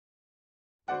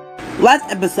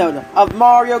Last episode of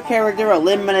Mario Character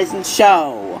Elimination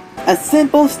Show. A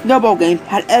simple snowball game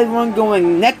had everyone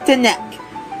going neck to neck,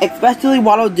 especially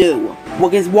Waddle Doo,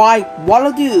 which is why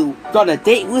Waddle Doo got a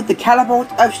date with the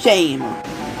Catapult of Shame.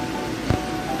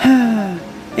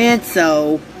 And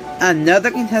so, another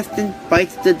contestant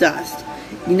bites the dust.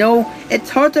 You know, it's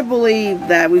hard to believe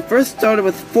that we first started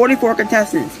with 44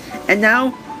 contestants, and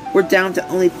now we're down to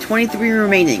only 23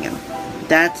 remaining.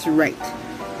 That's right.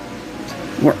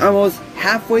 We're almost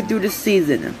halfway through the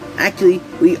season. Actually,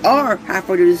 we are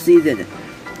halfway through the season.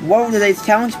 What will today's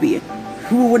challenge be?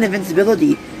 Who will win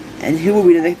invincibility? And who will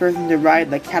be the next person to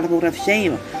ride the Catapult of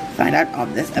Shame? Find out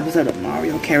on this episode of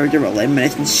Mario Character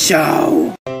Elimination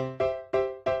Show!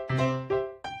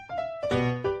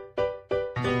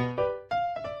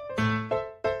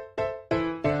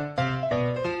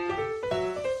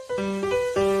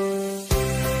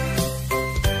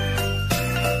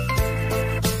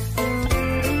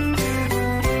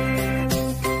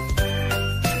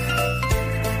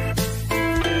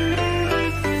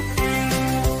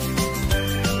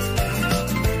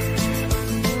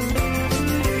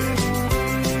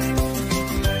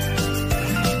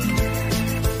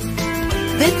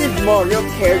 This is Mario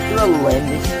Character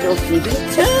Elimination Show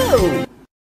Season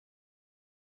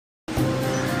 2!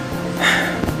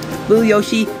 Blue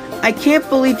Yoshi, I can't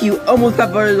believe you almost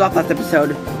got voted off last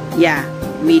episode. Yeah,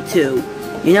 me too.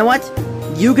 You know what?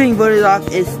 You getting voted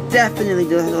off is definitely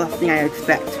the last thing I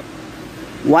expect.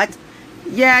 What?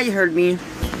 Yeah, you heard me.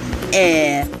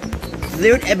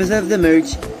 Third episode of the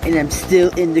merge, and I'm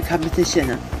still in the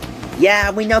competition.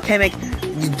 Yeah, we know, Kamek.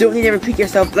 You don't need to repeat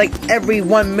yourself like every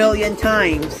 1 million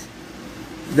times.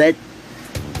 That...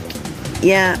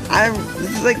 Yeah, this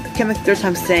is like Kemek's third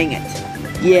time saying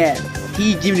it. Yeah,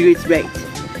 he gives you great rate.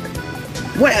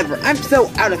 Whatever, I'm so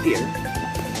out of here.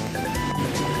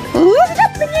 Listen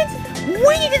up, minions!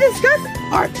 We need to discuss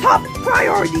our top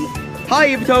priority. Hi,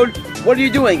 Evatoad. What are you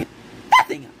doing?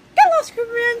 Nothing. Get lost,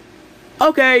 man.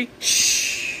 Okay.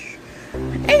 Shh.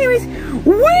 Anyways,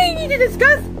 we need to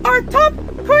discuss our top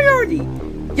priority.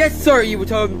 Yes, sir,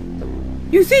 Evatoad.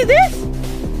 You see this?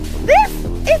 This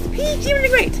is PG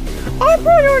Integrate. Our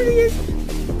priority is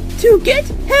to get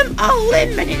him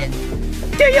eliminated.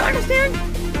 Do you understand?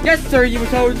 Yes, sir,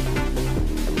 Evatoad.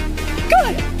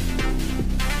 Good.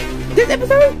 This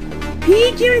episode,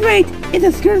 PG Integrate is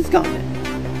as good as gone.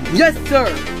 Yes, sir.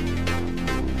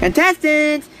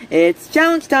 Contestants, it's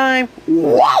challenge time.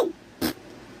 Whoa!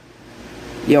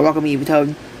 You're welcome,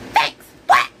 Evatoad. Thanks.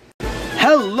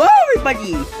 Hello,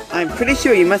 everybody! I'm pretty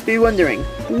sure you must be wondering,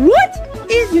 what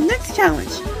is your next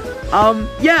challenge?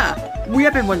 Yeah, we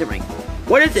have been wondering.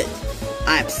 What is it?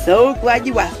 I'm so glad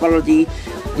you asked, Waddle Dee.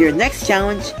 Your next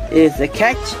challenge is to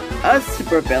catch a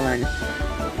supervillain.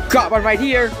 Got one right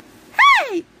here.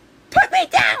 Hey! Put me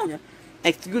down!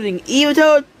 Excluding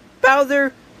Evatoad,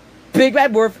 Bowser, Big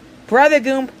Bad Wolf, Private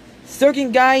Goomp,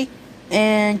 Circuit Guy,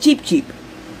 and Cheep Cheep.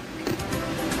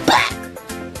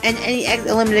 And any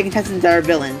eliminated contestants that are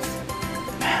villains.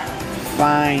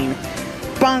 Fine.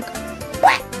 Bonk.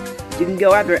 You can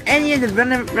go after any of the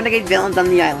renegade villains on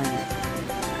the island.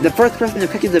 The first person who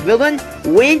catches a villain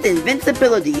wins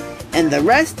invincibility, and the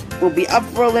rest will be up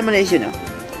for elimination.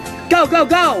 Go, go,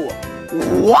 go!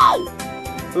 Whoa!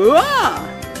 Ah!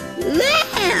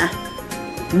 Yeah!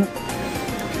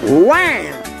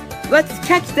 Wham! Let's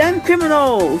catch them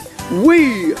criminals!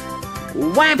 We!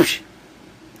 Whamp!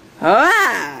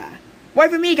 Ah!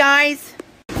 Wait for me, guys!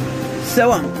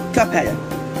 So, Cuphead,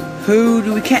 who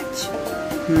do we catch?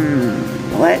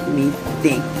 Let me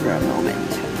think for a moment.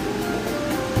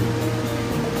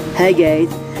 Hey, guys.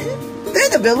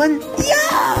 There's a villain!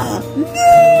 Yeah!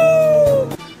 No!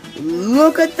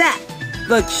 Look at that!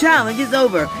 The challenge is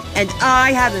over, and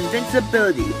I have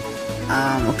invincibility.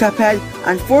 Cuphead,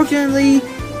 unfortunately,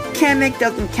 Kamek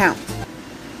doesn't count.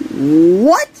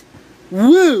 What?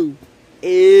 Woo!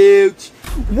 Ouch!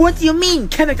 What do you mean,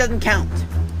 Kamek doesn't count?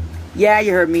 Yeah,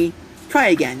 you heard me. Try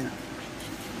again.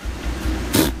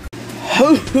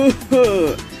 Ho ho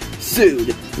ho!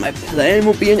 Soon, my plan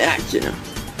will be in action.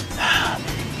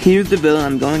 Here's the villain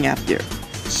I'm going after.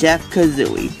 Chef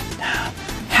Kazooie.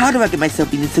 How do I get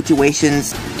myself in these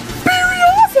situations? Very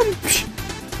awesome!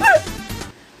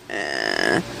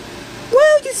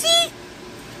 Well, you see,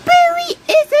 Barry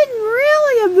isn't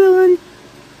really a villain,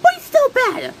 but he's still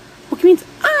bad. Which means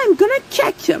I'm gonna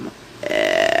catch him.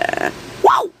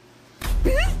 Whoa!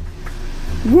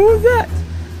 What was that?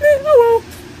 Oh well.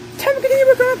 Time to continue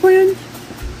working on our plan.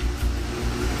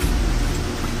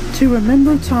 To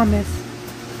remember Thomas.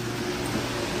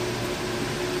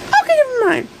 Okay, never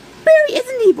mind. Barry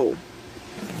isn't evil.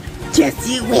 Just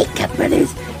you wait, Cup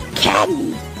Brothers.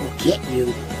 Caddy will get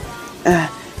you.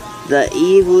 The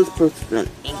evilest person on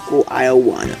Inkle Isle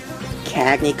 1.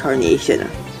 Cagney Carnation.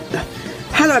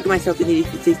 How do I get myself into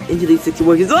these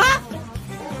situations? Ah!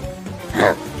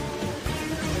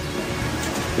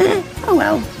 Oh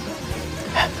well.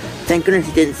 Thank goodness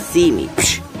he didn't see me.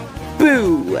 Psh.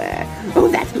 Boo! Oh,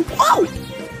 that's... Whoa!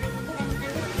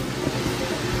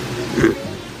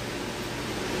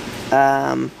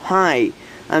 Hi.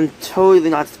 I'm totally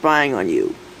not spying on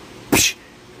you. Psh.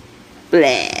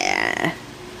 Blah.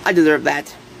 I deserve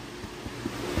that.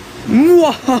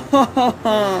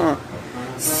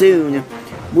 Soon,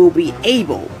 we'll be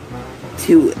able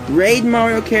to raid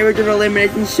Mario Character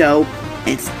Elimination Show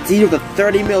and steal the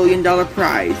 $30 million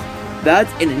prize.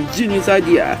 That's an ingenious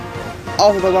idea.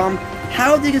 Also, Mom,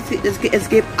 how did you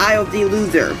escape ILD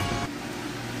loser?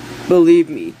 Believe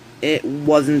me, it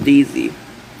wasn't easy.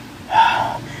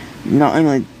 Not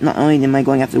only am I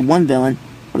going after one villain,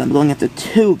 but I'm going after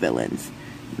two villains.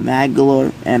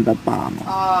 Magolor and Babama.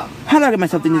 How do I get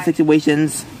myself in these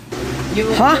situations?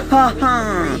 Ha ha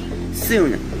ha!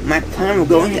 Soon, my plan will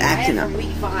go into action.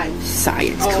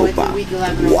 Science, Copa.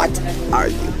 What are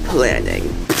you planning?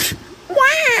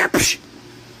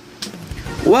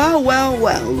 Well, well,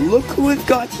 well, look who we've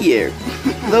got here.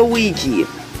 Luigi.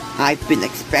 I've been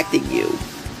expecting you.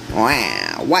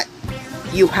 Wow, what?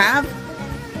 You have?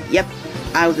 Yep,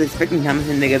 I was expecting Thomas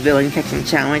to make a villain catching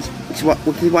challenge, which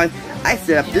is why I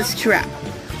set up this trap.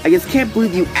 I just can't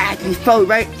believe you actually fell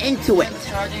right into it.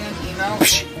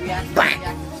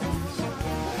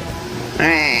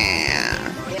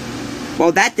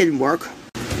 Well, that didn't work.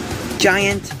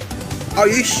 Giant, are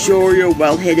you sure you're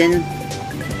well hidden?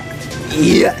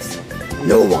 Yes,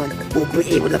 no one will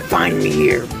be able to find me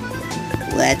here.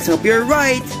 Let's hope you're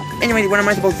right. Anyway, what am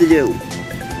I supposed to do?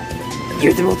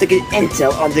 You're supposed to get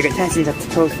intel on the contestants that's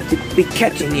supposed to be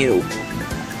catching you.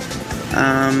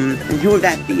 And who would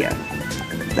that be?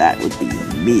 That would be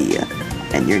me.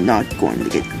 And you're not going to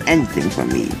get anything from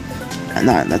me.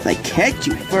 Not unless I catch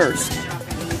you first.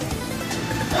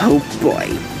 Oh boy.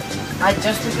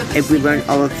 If we learn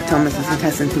all of Thomas's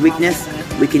contestants' weakness,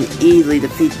 we can easily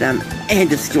defeat them and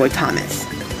destroy Thomas.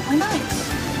 Oh, nice.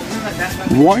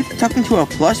 Why are you talking to a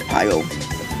plush pile?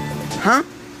 Huh?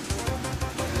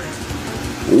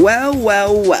 Well,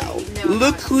 well, well.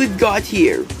 Look who we've got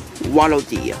here. Waddle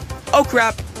Dee. Oh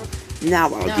crap. Now,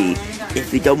 Waddle Dee,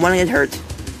 if you don't want to get hurt,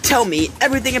 tell me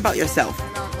everything about yourself.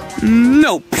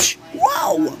 Nope.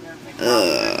 Whoa.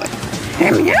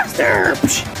 Hamster.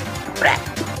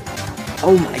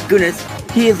 Oh my goodness.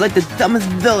 He is like the dumbest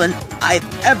villain I've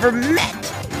ever met.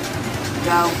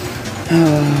 Go.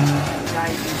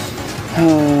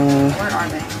 Where are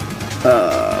they?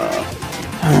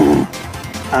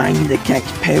 I need to catch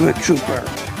Paratrooper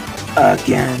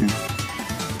again.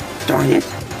 Darn it.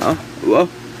 Huh? Whoa.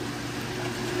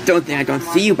 Don't think I don't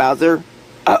see you, Bowser.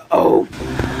 Uh-oh.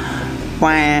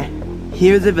 Wah.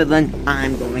 Here's a villain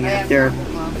I'm going after.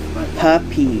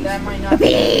 Puppy.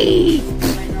 Puppy!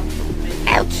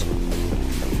 Ouch.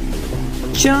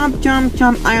 Chomp, chomp,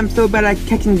 chomp. I am so bad at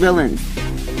catching villains.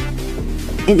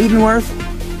 And even worse,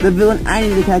 the villain I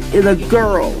need to catch is a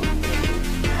girl.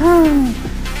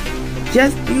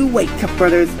 Just you wait, Cup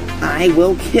Brothers. I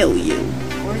will kill you.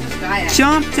 Where's this guy at?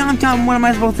 Chomp, chomp, chomp. What am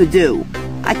I supposed to do?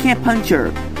 I can't punch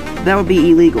her. That would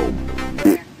be illegal.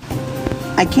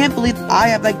 I can't believe I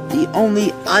have like the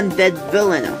only undead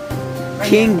villain.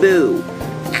 King Boo.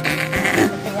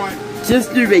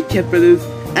 Just you wait, Cup Brothers.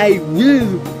 I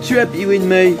will trap you in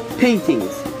my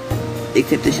paintings.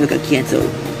 Except the show got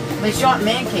cancelled. They shot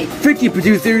Man Cave. Freaky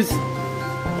producers!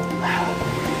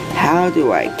 How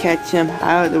do I catch him?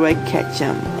 How do I catch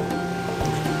him?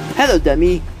 Hello,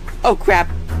 dummy. Oh crap!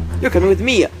 You're coming with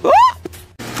me. Oh!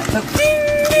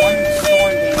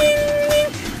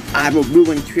 I will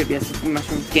ruin Trivia Super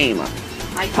Mushroom's game.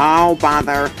 How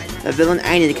bother? The villain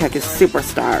I need to catch is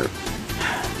Superstar.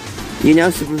 You know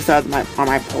Superstars are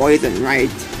my poison,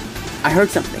 right? I heard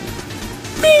something.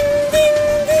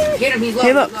 Get him, he's low,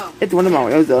 Hey look, he's low. it's one of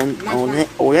Mario's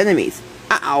old enemies.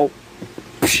 Uh-oh.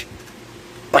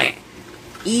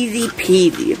 Easy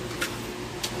peasy.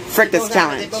 Frick this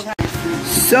challenge.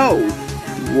 So,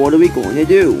 what are we going to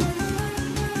do?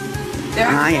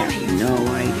 I have no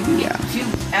idea.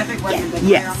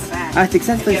 Yes, I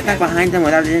successfully snuck behind them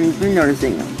without even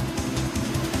noticing them.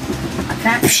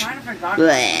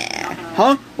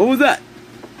 Huh? What was that?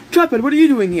 Cuphead, what are you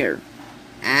doing here?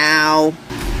 Ow.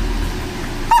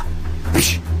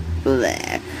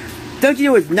 Bleh. Don't you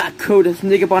know it's not cool to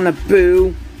sneak up on a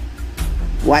Boo?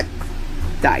 What?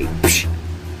 Die.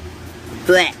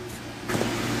 Bleh.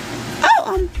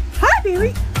 Oh, hi,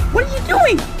 Barry. What are you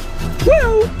doing?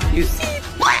 Whoa. You see,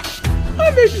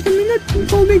 I made something that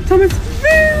will make Thomas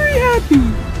very happy.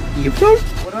 You vote?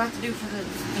 What do I have to do for the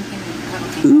stinking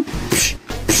penalty?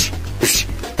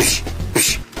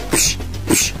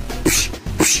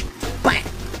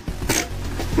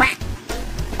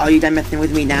 Are you done messing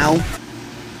with me now?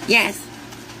 Yes.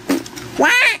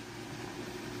 What?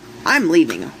 I'm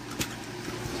leaving.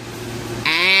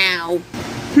 Ow.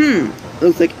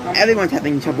 Looks like everyone's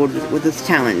having trouble with this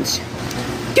challenge.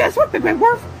 Guess what, Big Bad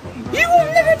Wolf? You will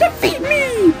never defeat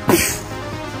me!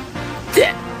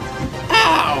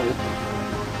 Ow!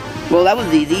 Well, that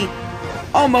was easy.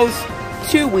 Almost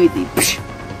too easy.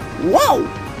 Whoa!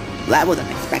 That was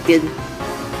unexpected.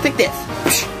 Take this.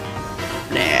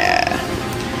 Nah.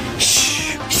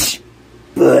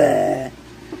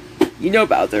 You know,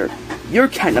 Bowser, you're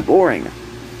kinda boring.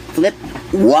 Flip.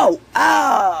 Whoa!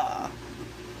 Ah!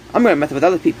 I'm gonna mess with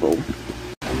other people.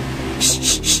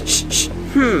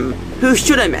 Who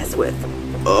should I mess with?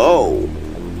 Oh.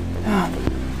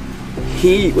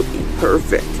 He would be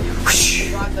perfect.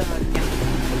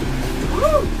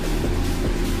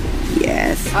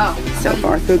 Yes. Oh. So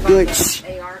far, so good.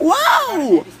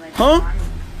 Whoa! Huh?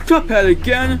 Cuphead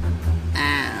again?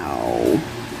 Ow.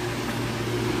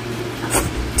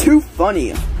 Too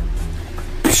funny.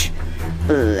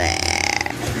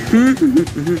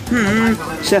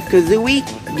 Chef Kazooie,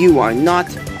 you are not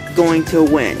going to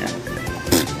win.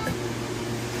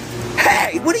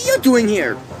 Hey, what are you doing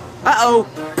here? Uh-oh.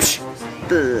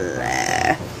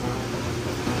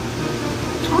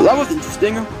 Well, that was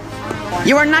interesting.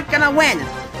 You are not gonna win.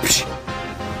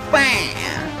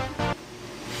 Bam.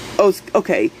 Oh,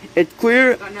 okay. It's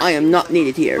clear I am not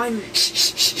needed here.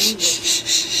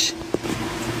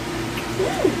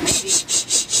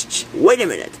 Wait a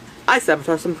minute. I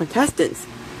sabotaged some contestants.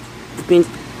 This means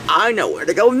I know where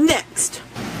to go next.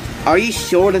 Are you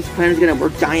sure this plan is gonna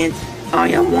work, Giant? I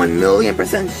am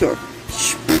 1,000,000% sure.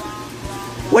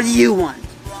 What do you want?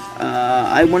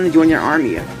 I want to join your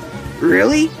army.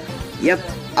 Really? Yep.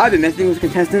 I've been messing with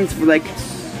contestants for like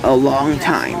a long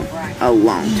time.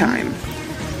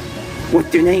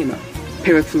 What's your name?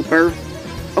 Paratrooper?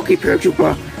 Okay,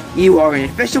 Paratrooper. You are an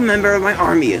official member of my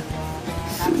army.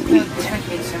 Sweet.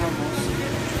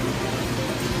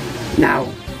 Now,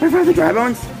 Professor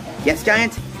Drybones? Yes,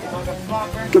 Giant?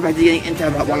 Go back to getting intel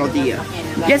about Waddle Dee.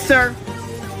 Yes, sir.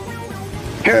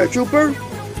 Paratrooper?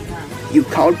 You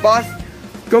called, boss?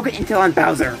 Go get intel on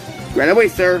Bowser. Right away,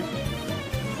 sir.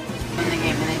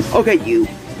 Okay, you.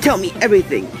 Tell me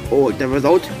everything, or the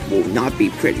result will not be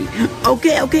pretty.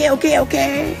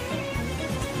 Okay.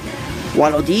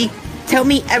 Waddle Dee, tell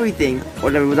me everything,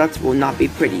 or the results will not be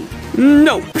pretty.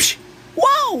 No!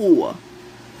 Whoa!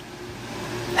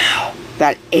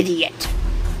 That idiot.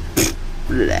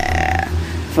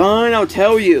 Fine, I'll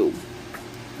tell you.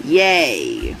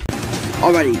 Yay.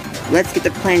 Alrighty, let's get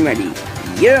the plan ready.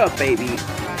 Yeah, baby.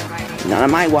 Not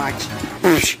on my watch.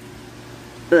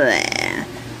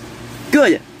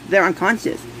 Good, they're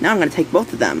unconscious. Now I'm gonna take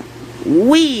both of them.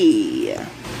 Whee!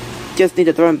 Just need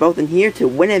to throw them both in here to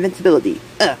win invincibility.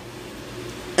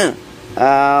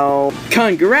 Oh.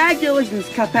 Congratulations,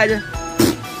 Cuphead.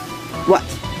 What?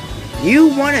 You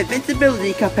won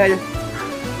invincibility, Cuphead.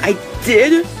 I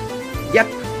did? Yep.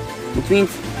 Which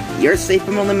means you're safe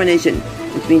from elimination.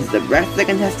 Which means the rest of the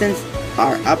contestants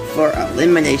are up for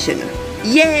elimination.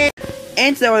 Yay!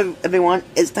 And so, everyone,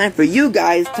 it's time for you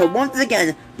guys to once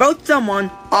again vote someone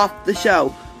off the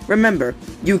show. Remember,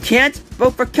 you can't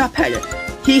vote for Cuphead.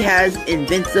 He has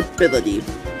invincibility.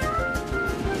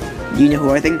 You know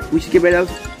who I think we should get rid of?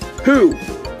 Who?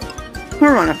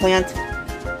 Piranha Plant.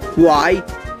 Why?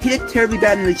 He did terribly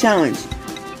bad in the challenge.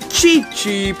 Cheap.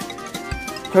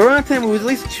 Piranha Plant was at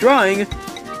least trying.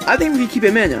 I think we should keep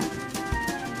him in.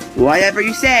 Whatever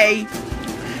you say.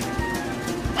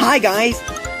 Hi guys.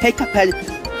 Hey Cuphead,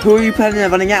 who are you planning on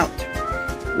voting out?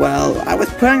 Well, I was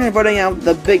planning on voting out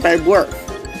the Big Bad Wolf.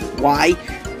 Why?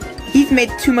 He's made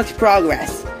too much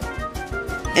progress.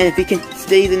 And if he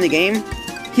stays in the game,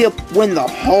 he'll win the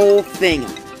whole thing.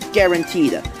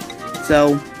 Guaranteed.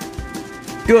 So,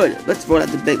 good. Let's vote out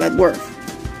the Big Bad Wolf.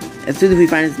 As soon as we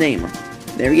find his name.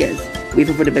 There he is. We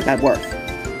vote for the Big Bad Wolf.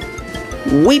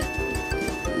 Weep.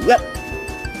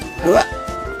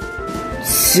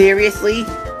 Seriously?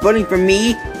 Voting for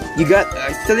me? You got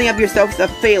setting up yourself a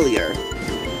failure.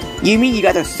 You mean you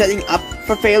guys are setting up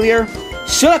for failure?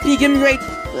 Shut up, Pekin Great!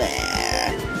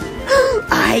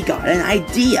 I got an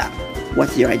idea.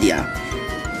 What's your idea?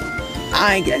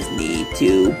 I just need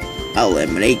to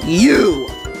eliminate you,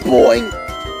 boy.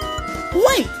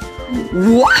 Wait,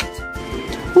 what?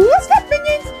 What's that,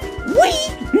 minions?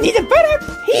 We need a better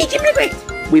Pekin Great.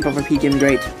 We vote for Pekin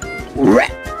Great.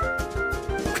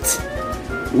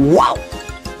 Wow!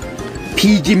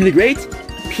 PG the Great?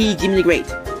 PG the Great.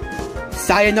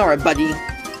 Sayonara, buddy.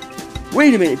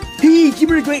 Wait a minute, PG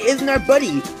the Great isn't our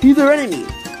buddy, he's our enemy.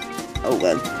 Oh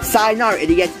well, sayonara,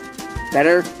 idiot.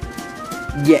 Better?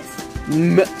 Yes,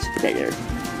 much better.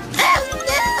 Oh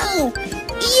no!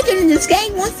 Ethan and this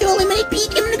gang wants to eliminate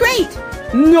PG the Great!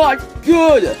 Not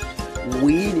good!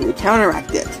 We need to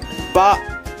counteract it. But,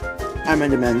 I'm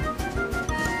Enderman.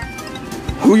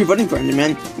 Who are you voting for,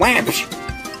 Enderman? Whamps!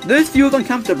 This feels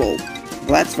uncomfortable.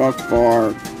 Let's vote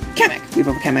for Kamek. We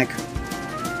vote for Kamek.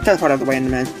 Teleport out of the way,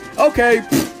 Enderman. Okay.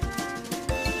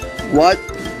 What?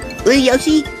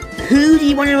 Yoshi, who do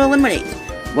you want to eliminate?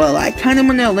 Well, I kind of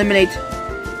want to eliminate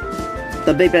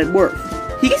the Big Bad Wolf.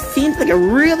 He just seems like a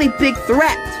really big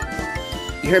threat.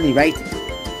 You heard me, right?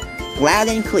 Loud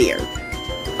and clear.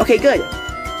 Okay, good.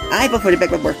 I vote for the Big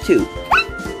Bad Wolf too.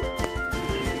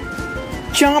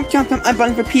 Chomp, chomp, chomp. I'm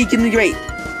voting for PG the Great.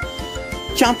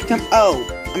 Chomp, chomp. Oh,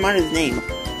 I'm on his name.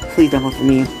 Please don't vote for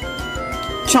me.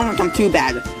 Chomp, chomp, too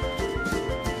bad.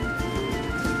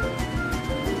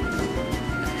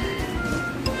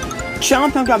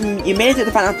 Chomp, chomp, chomp. You made it to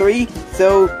the final 3,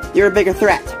 so you're a bigger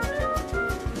threat.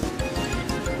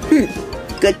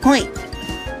 Good point.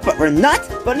 But we're not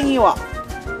voting you off.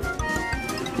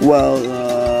 Well,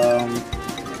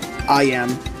 I am.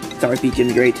 Sorry, PG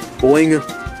the Great. Boing.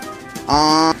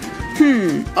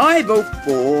 I vote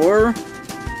for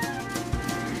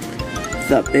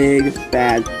the Big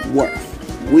Bad Wolf.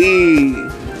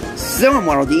 So,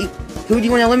 Model D, who do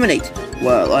you want to eliminate?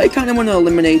 Well, I kind of want to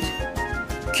eliminate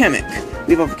Kamek.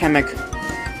 We vote for Kamek.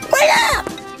 Wait up!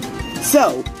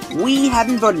 So, we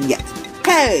haven't voted yet.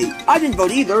 Hey, I didn't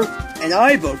vote either, and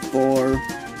I vote for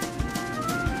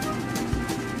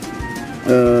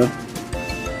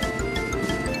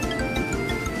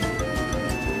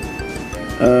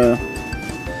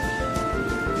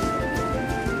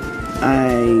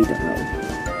I don't know.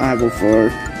 I vote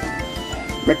for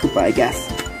Red Koopa, I guess.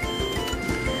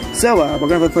 So, we're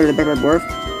gonna vote for the Big Bad Wolf.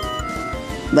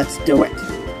 Let's do it.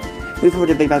 We vote for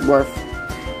the Big Bad Wolf.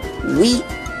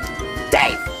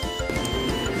 Dave!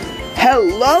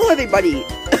 Hello, everybody!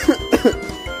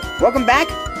 Welcome back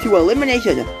to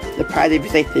Elimination. The prizes we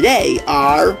say today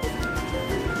are...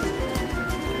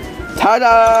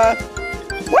 Ta-da!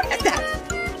 What is that?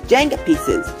 Jenga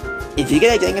pieces. If you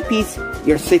get a Jenga piece,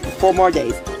 you're safe for 4 more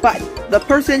days. But the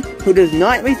person who does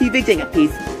not receive a Jenga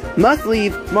piece must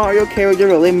leave Mario Character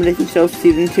Elimination Show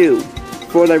Season 2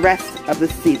 for the rest of the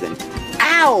season.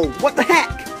 Ow! What the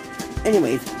heck?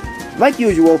 Anyways, like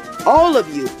usual, all of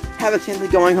you have a chance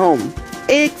of going home.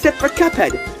 Except for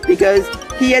Cuphead, because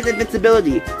he has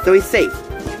invincibility, so he's safe.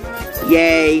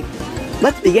 Yay!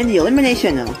 Let's begin the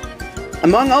elimination now.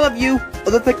 Among all of you, it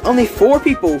looks like only 4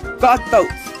 people got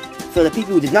votes. So the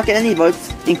people who did not get any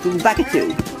votes include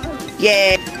Bakatu.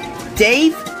 Yay!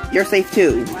 Dave, you're safe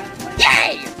too.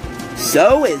 Yay!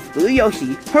 So is Blue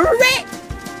Yoshi. Hooray!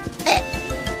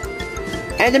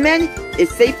 Enderman is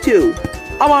safe too.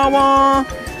 Awa-wa!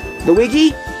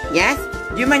 Luigi, yes?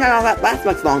 You might not last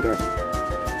much longer,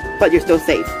 but you're still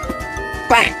safe.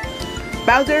 Bang!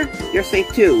 Bowser, you're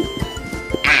safe too.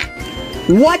 Ah!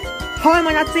 What? How am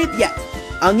I not safe yet?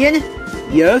 Onion,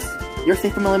 yes? You're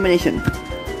safe from elimination.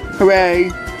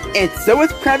 Hooray! And so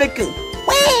is Kraviku.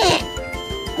 Wah!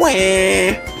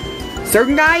 Wah!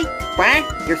 Certain guy, wah,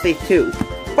 you're safe too.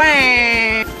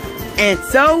 Wah! And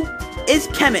so is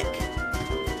Kamek.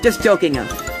 Just joking. I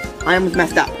almost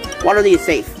messed up. Water Lee is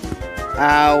safe.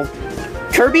 Ow.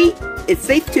 Kirby is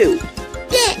safe too.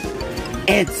 Yeah!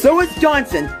 And so is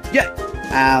Johnson. Yeah.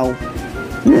 Ow.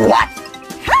 What?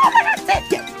 How am I not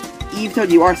safe yet? Eve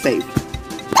told you are safe.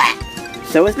 Wah!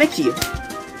 So is Michi.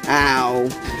 Ow.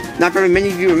 Not very many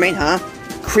of you remain, huh?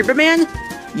 Creeperman?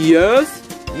 Yes?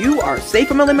 You are safe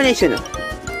from elimination.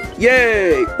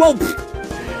 Yay! Whoa!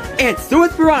 And so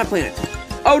is Piranha Planet.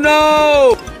 Oh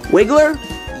no! Wiggler?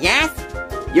 Yes?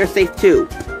 You're safe too.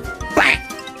 Bang!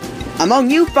 Among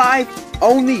you 5,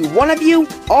 only one of you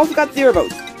also got 0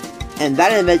 votes. And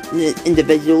that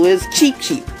individual is Cheap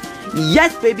Cheap.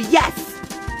 Yes, baby, yes!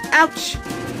 Ouch!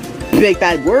 Big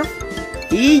Bad Wolf,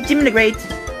 Jim the Great,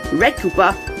 Red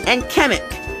Koopa, and Kamek.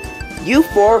 You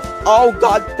 4 all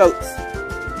got votes.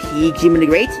 Jim the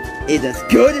Great is as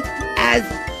good as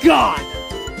gone.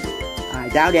 I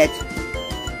doubt it.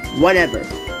 Whatever.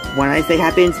 When I say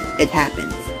happens, it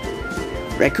happens.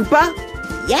 Red Koopa?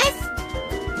 Yes?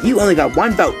 You only got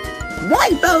 1 vote.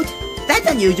 1 vote? That's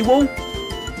unusual.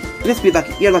 Just be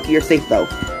lucky. You're lucky you're safe though.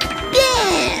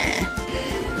 Yeah!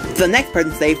 The next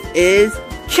person safe is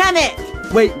Kamek.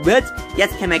 Wait, what?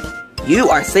 Yes, Kamek. You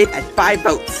are safe at 5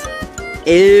 votes.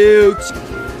 Ouch.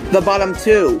 The bottom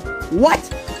 2. What?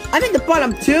 I'm in the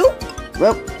bottom 2?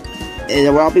 Well,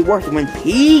 it'll all be worth it when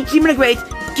PG the Great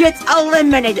gets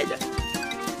eliminated.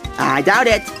 I doubt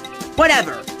it.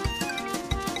 Whatever.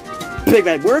 Big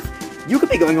Bad Wolf, you could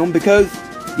be going home because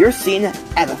you're seen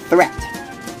as a threat.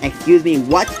 Excuse me,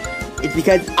 what? It's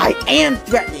because I am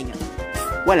threatening.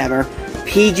 Whatever.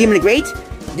 PG the Great,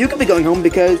 you could be going home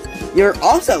because you're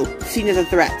also seen as a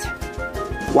threat.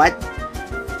 What?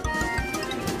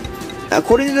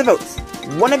 According to the votes,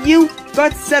 one of you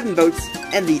got 7 votes,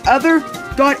 and the other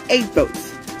got 8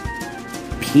 votes.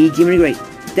 PG the Great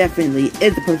definitely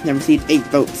is the person that received 8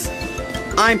 votes.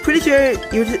 I'm pretty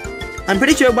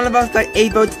sure one of us got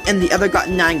 8 votes and the other got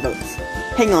 9 votes.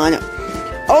 Hang on.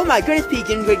 Oh my goodness,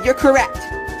 PG the Great, you're correct.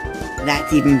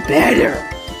 That's even better.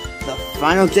 The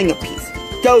final Jenga piece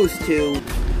goes to...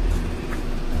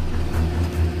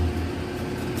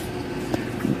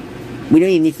 We don't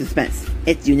even need suspense.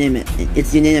 It's unanimous.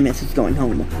 It's unanimous who's going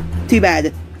home. Too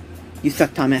bad. You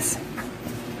suck, Thomas.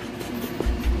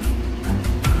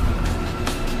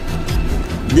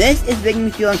 This is making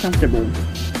me feel uncomfortable.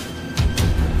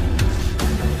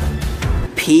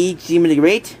 PG the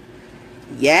Great?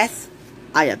 Yes,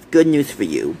 I have good news for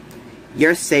you.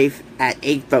 You're safe at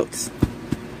 8 votes.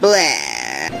 Blah.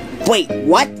 Wait,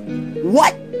 what?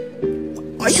 What?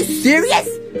 Are you serious?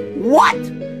 What?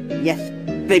 Yes,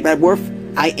 Big Bad Wolf,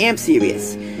 I am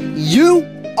serious. You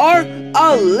are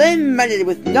eliminated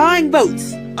with 9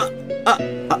 votes.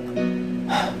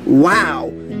 Wow.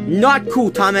 Not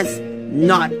cool, Thomas.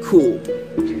 Not cool.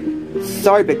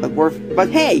 Sorry, Big Bad Wolf, but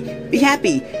hey, be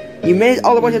happy. You made it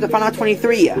all the way to the final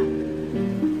 23.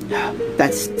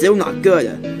 That's still not good.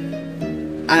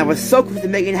 And I was so close to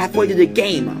making it halfway to the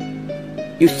game.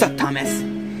 You suck, Thomas.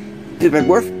 Big Bad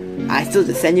Wolf, I still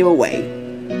just send you away.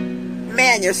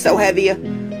 Man, you're so heavy.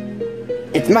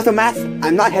 It's muscle mass.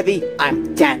 I'm not heavy.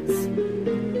 I'm dense.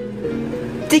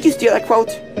 Did you steal that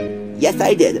quote? Yes,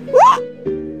 I did.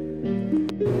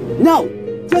 No!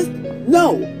 Just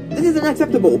no! This is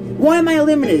unacceptable. Why am I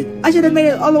eliminated? I should have made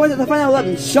it all the way to the final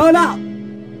 11. Shut up!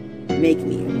 Make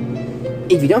me.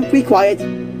 If you don't be quiet,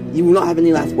 you will not have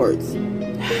any last words.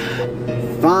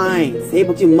 Fine. Say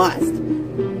what you must.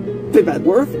 Big Bad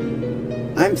Wolf,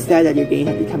 I'm sad that your game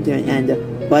had to come to an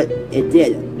end, but it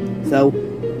did. So,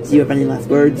 do you have any last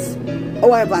words?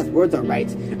 Oh, I have last words,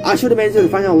 alright. I should have made it to the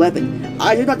final 11.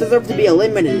 I do not deserve to be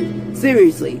eliminated.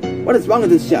 Seriously, what is wrong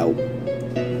with this show?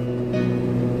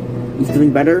 You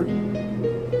feeling better?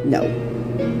 No.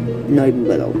 Not even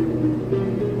little.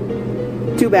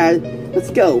 Too bad.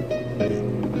 Let's go.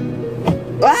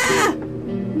 Ah!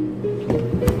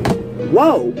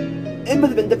 Whoa! It must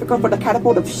have been difficult for the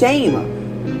catapult of shame.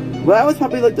 Well, that was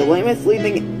probably like the lamest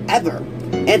leaving ever.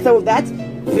 And so that's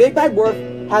Big Bad Wolf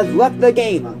has left the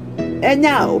game. And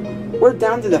now, we're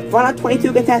down to the final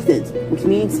 22 contestants, which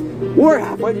means we're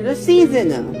halfway through the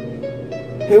season.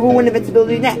 Who will win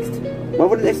Invincibility next? What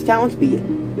will the next challenge be?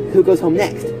 Who goes home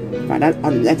next? Find out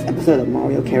on the next episode of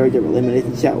Mario Kart The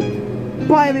Elimination Show.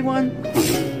 Bye, everyone!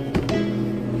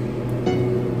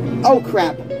 Oh,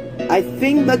 crap. I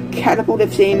think the catapult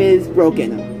of shame is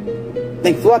broken.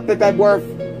 Thanks a lot, Big Bad Wolf.